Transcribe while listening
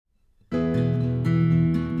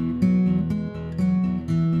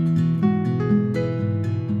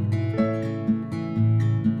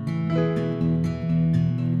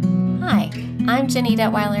Jenny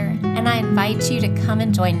Detweiler, and I invite you to come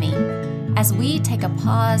and join me as we take a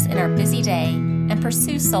pause in our busy day and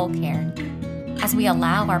pursue soul care, as we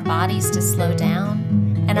allow our bodies to slow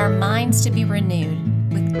down and our minds to be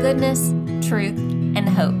renewed with goodness, truth, and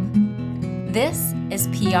hope. This is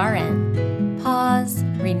PRN. Pause,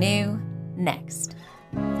 renew, next.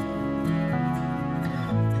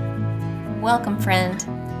 Welcome, friend.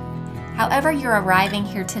 However you're arriving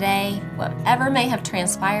here today, whatever may have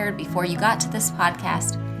transpired before you got to this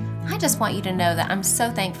podcast, I just want you to know that I'm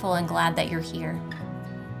so thankful and glad that you're here.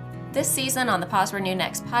 This season on the Pause Renew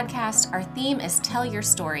Next podcast, our theme is Tell Your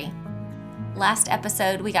Story. Last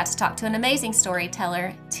episode, we got to talk to an amazing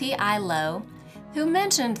storyteller, T.I. Lowe, who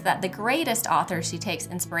mentioned that the greatest author she takes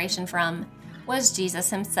inspiration from was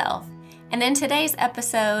Jesus himself. And in today's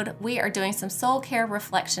episode, we are doing some soul care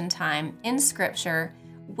reflection time in Scripture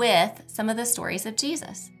with some of the stories of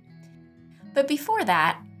Jesus. But before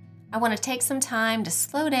that, I want to take some time to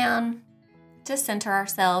slow down, to center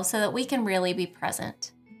ourselves so that we can really be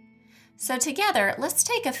present. So together, let's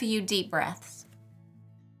take a few deep breaths.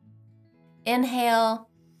 Inhale,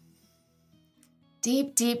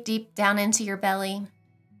 deep, deep, deep down into your belly.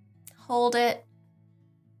 Hold it,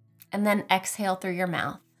 and then exhale through your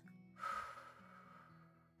mouth.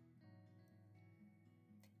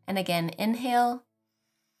 And again, inhale.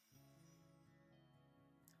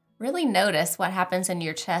 Really notice what happens in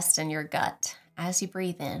your chest and your gut as you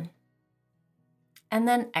breathe in. And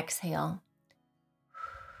then exhale.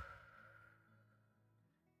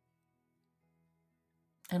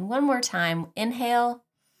 And one more time, inhale.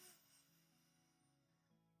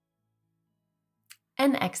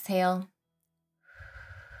 And exhale.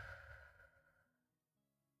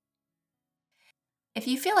 If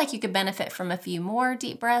you feel like you could benefit from a few more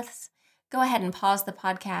deep breaths, go ahead and pause the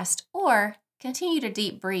podcast or continue to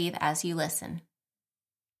deep breathe as you listen.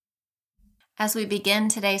 As we begin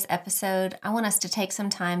today's episode, I want us to take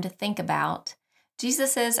some time to think about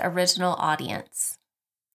Jesus' original audience.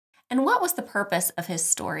 And what was the purpose of his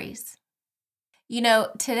stories? You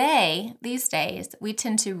know, these days, we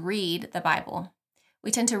tend to read the Bible.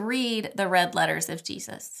 We tend to read the red letters of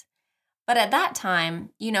Jesus. But at that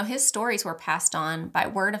time, his stories were passed on by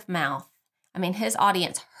word of mouth. His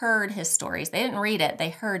audience heard his stories. They didn't read it,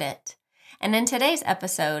 they heard it. And in today's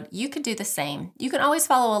episode, you could do the same. You can always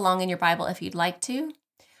follow along in your Bible if you'd like to,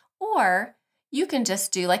 or you can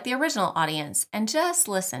just do like the original audience and just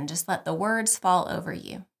listen, just let the words fall over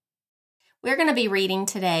you. We're going to be reading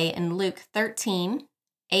today in Luke 13,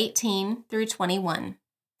 18 through 21.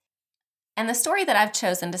 And the story that I've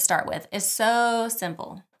chosen to start with is so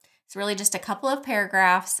simple. It's really just a couple of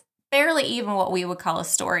paragraphs, barely even what we would call a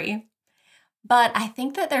story. But I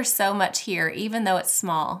think that there's so much here, even though it's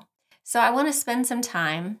small. So I want to spend some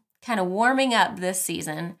time kind of warming up this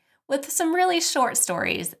season with some really short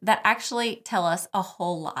stories that actually tell us a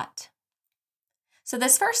whole lot. So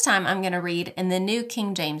this first time I'm going to read in the New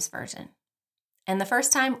King James Version. And the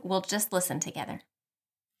first time we'll just listen together.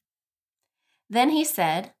 Then he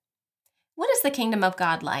said, "What is the kingdom of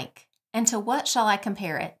God like? And to what shall I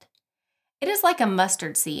compare it? It is like a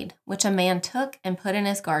mustard seed, which a man took and put in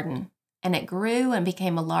his garden, and it grew and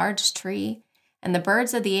became a large tree, and the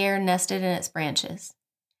birds of the air nested in its branches."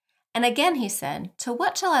 And again he said, "To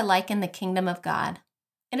what shall I liken the kingdom of God?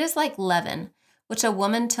 It is like leaven, which a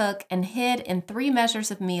woman took and hid in 3 measures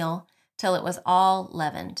of meal till it was all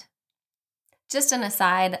leavened." Just an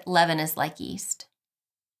aside, leaven is like yeast.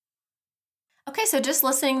 Okay, so just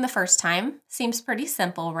listening the first time seems pretty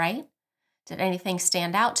simple, right? Did anything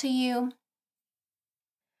stand out to you?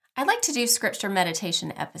 I like to do scripture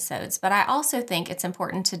meditation episodes, but I also think it's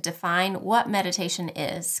important to define what meditation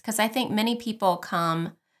is, because I think many people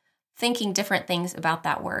come thinking different things about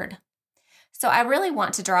that word. So I really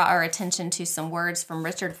want to draw our attention to some words from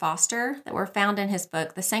Richard Foster that were found in his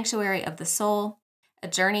book, The Sanctuary of the Soul, A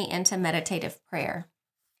Journey into Meditative Prayer.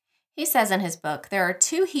 He says in his book, there are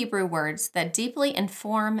 2 Hebrew words that deeply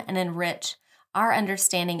inform and enrich our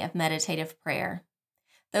understanding of meditative prayer.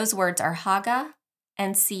 Those words are Haggah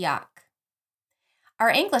and Siach. Our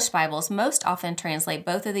English Bibles most often translate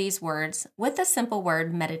both of these words with the simple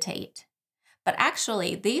word meditate. But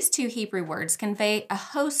actually, these 2 Hebrew words convey a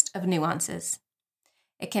host of nuances.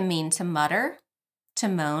 It can mean to mutter, to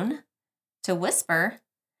moan, to whisper,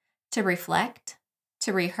 to reflect,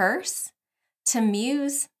 to rehearse, to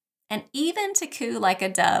muse, and even to coo like a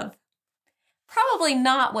dove. Probably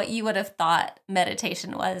not what you would have thought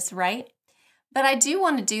meditation was, right? But I do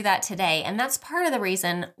want to do that today, and that's part of the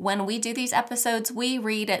reason when we do these episodes, we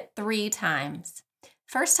read it 3 times.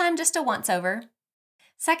 First time, just a once-over.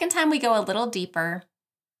 Second time, we go a little deeper,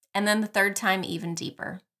 and then the third time, even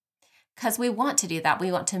deeper. because we want to do that.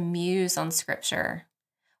 We want to muse on Scripture.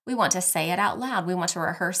 We want to say it out loud. We want to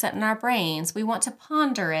rehearse it in our brains. We want to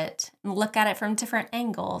ponder it and look at it from different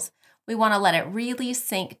angles. We want to let it really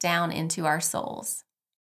sink down into our souls.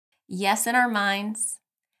 Yes, in our minds,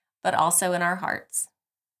 but also in our hearts.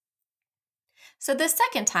 So the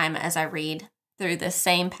second time as I read through this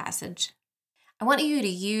same passage, I want you to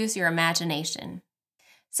use your imagination.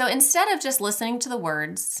 So instead of just listening to the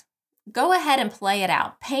words, go ahead and play it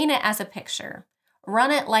out. Paint it as a picture. Run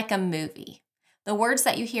it like a movie. The words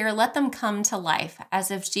that you hear, let them come to life as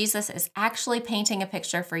if Jesus is actually painting a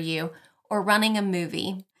picture for you or running a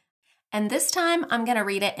movie. And this time, I'm going to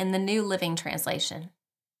read it in the New Living Translation.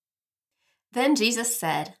 Then Jesus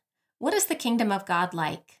said, "What is the kingdom of God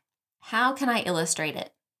like? How can I illustrate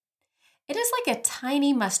it? It is like a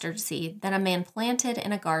tiny mustard seed that a man planted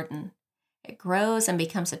in a garden. It grows and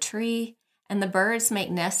becomes a tree, and the birds make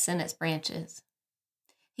nests in its branches."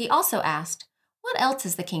 He also asked, "What else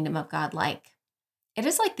is the kingdom of God like? It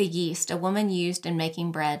is like the yeast a woman used in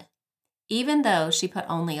making bread. Even though she put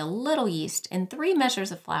only a little yeast in 3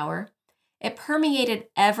 measures of flour, it permeated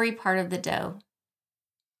every part of the dough."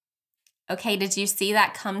 Okay, did you see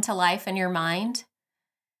that come to life in your mind?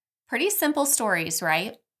 Pretty simple stories,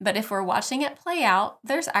 right? But if we're watching it play out,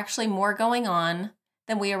 there's actually more going on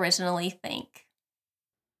than we originally think.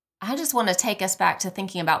 I just want to take us back to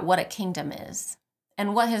thinking about what a kingdom is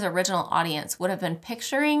and what his original audience would have been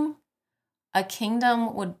picturing a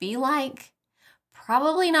kingdom would be like.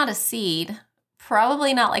 Probably not a seed,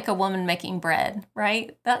 probably not like a woman making bread,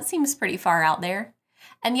 right? That seems pretty far out there.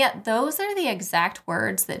 And yet those are the exact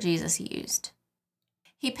words that Jesus used.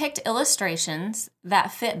 He picked illustrations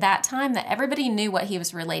that fit that time that everybody knew what he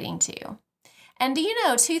was relating to. And do you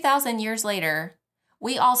know, 2,000 years later,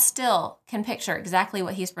 we all still can picture exactly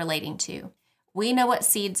what he's relating to. We know what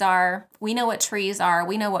seeds are. We know what trees are.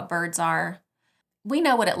 We know what birds are. We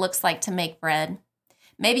know what it looks like to make bread.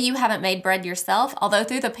 Maybe you haven't made bread yourself, although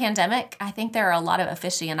through the pandemic, I think there are a lot of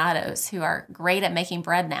aficionados who are great at making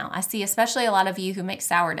bread now. I see especially a lot of you who make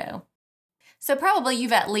sourdough. So probably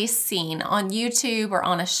you've at least seen on YouTube or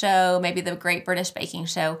on a show, maybe the Great British Baking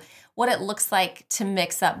Show, what it looks like to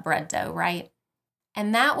mix up bread dough, right?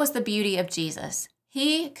 And that was the beauty of Jesus.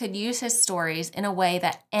 He could use his stories in a way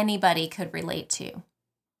that anybody could relate to.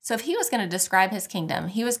 So if he was going to describe his kingdom,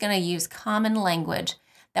 he was going to use common language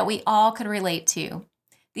that we all could relate to.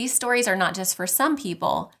 These stories are not just for some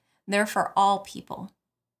people, they're for all people.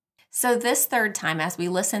 So this third time, as we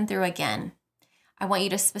listen through again, I want you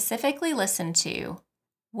to specifically listen to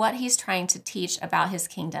what he's trying to teach about his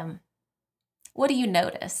kingdom. What do you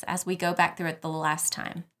notice as we go back through it the last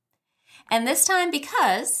time? And this time,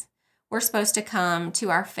 because we're supposed to come to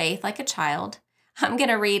our faith like a child, I'm going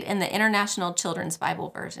to read in the International Children's Bible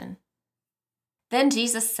Version. Then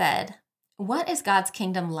Jesus said, "What is God's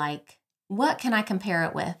kingdom like? What can I compare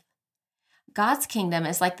it with? God's kingdom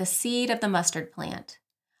is like the seed of the mustard plant.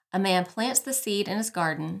 A man plants the seed in his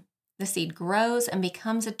garden. The seed grows and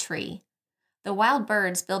becomes a tree. The wild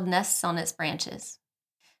birds build nests on its branches."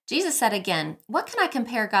 Jesus said again, "What can I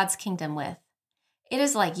compare God's kingdom with? It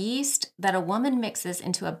is like yeast that a woman mixes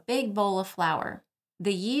into a big bowl of flour.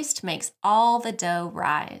 The yeast makes all the dough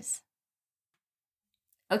rise."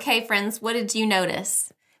 Okay, friends, what did you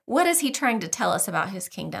notice? What is he trying to tell us about his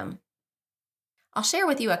kingdom? I'll share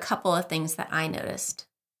with you a couple of things that I noticed.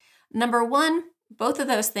 Number one, both of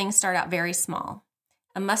those things start out very small.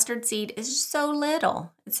 A mustard seed is so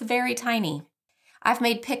little. It's very tiny. I've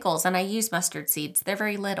made pickles and I use mustard seeds. They're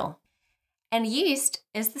very little. And yeast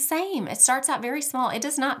is the same. It starts out very small. It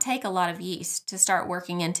does not take a lot of yeast to start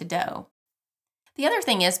working into dough. The other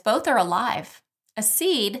thing is both are alive. A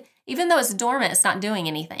seed, even though it's dormant, it's not doing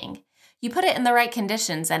anything. You put it in the right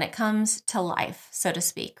conditions and it comes to life, so to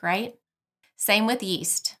speak, right? Same with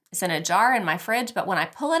yeast. It's in a jar in my fridge, but when I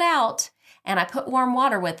pull it out and I put warm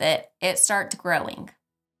water with it, it starts growing.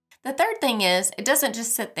 The third thing is it doesn't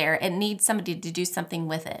just sit there. It needs somebody to do something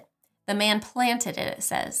with it. The man planted it, it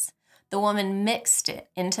says. The woman mixed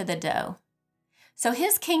it into the dough. So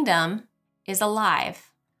his kingdom is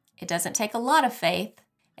alive. It doesn't take a lot of faith.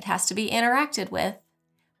 It has to be interacted with,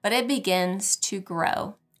 but it begins to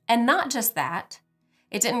grow. And not just that.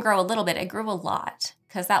 It didn't grow a little bit, it grew a lot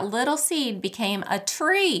because that little seed became a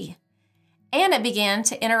tree. And it began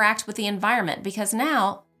to interact with the environment because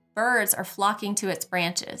now birds are flocking to its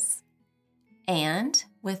branches. And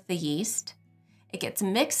with the yeast, it gets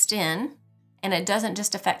mixed in, and it doesn't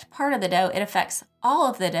just affect part of the dough, it affects all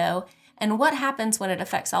of the dough. And what happens when it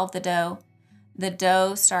affects all of the dough? The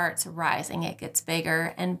dough starts rising. It gets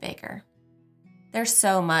bigger and bigger. There's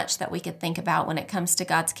so much that we could think about when it comes to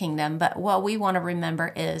God's kingdom, but what we want to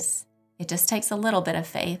remember is It just takes a little bit of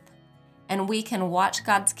faith. And we can watch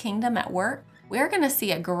God's kingdom at work. We're going to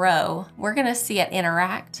see it grow. We're going to see it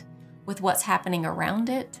interact with what's happening around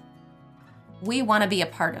it. We want to be a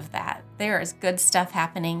part of that. There is good stuff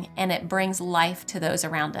happening, and it brings life to those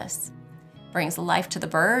around us. Brings life to the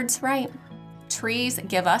birds, right? Trees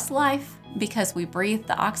give us life because we breathe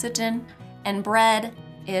the oxygen, and bread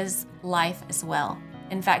is life as well.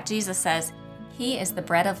 In fact, Jesus says He is the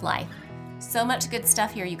bread of life. So much good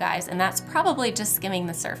stuff here, you guys, and that's probably just skimming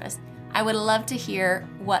the surface. I would love to hear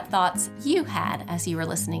what thoughts you had as you were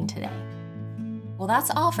listening today. Well, that's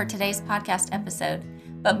all for today's podcast episode.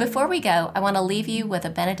 But before we go, I want to leave you with a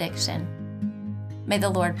benediction. May the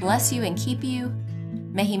Lord bless you and keep you.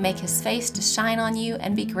 May He make His face to shine on you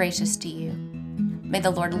and be gracious to you. May the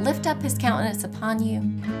Lord lift up His countenance upon you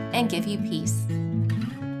and give you peace.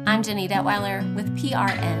 I'm Jenny Detweiler with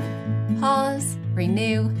PRN. Pause,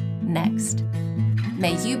 renew, next.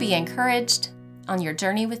 May you be encouraged on your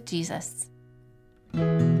journey with Jesus.